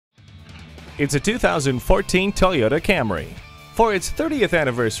It's a 2014 Toyota Camry. For its 30th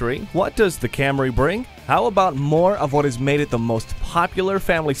anniversary, what does the Camry bring? How about more of what has made it the most popular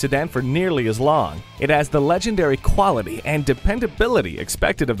family sedan for nearly as long? It has the legendary quality and dependability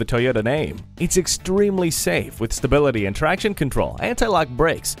expected of the Toyota name. It's extremely safe with stability and traction control, anti-lock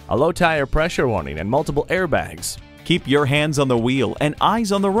brakes, a low tire pressure warning, and multiple airbags. Keep your hands on the wheel and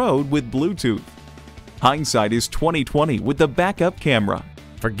eyes on the road with Bluetooth. Hindsight is 20/20 with the backup camera.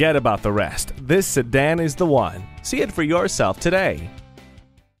 Forget about the rest. This sedan is the one. See it for yourself today.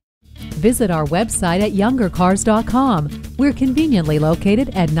 Visit our website at youngercars.com. We're conveniently located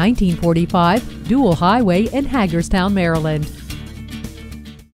at 1945 Dual Highway in Hagerstown, Maryland.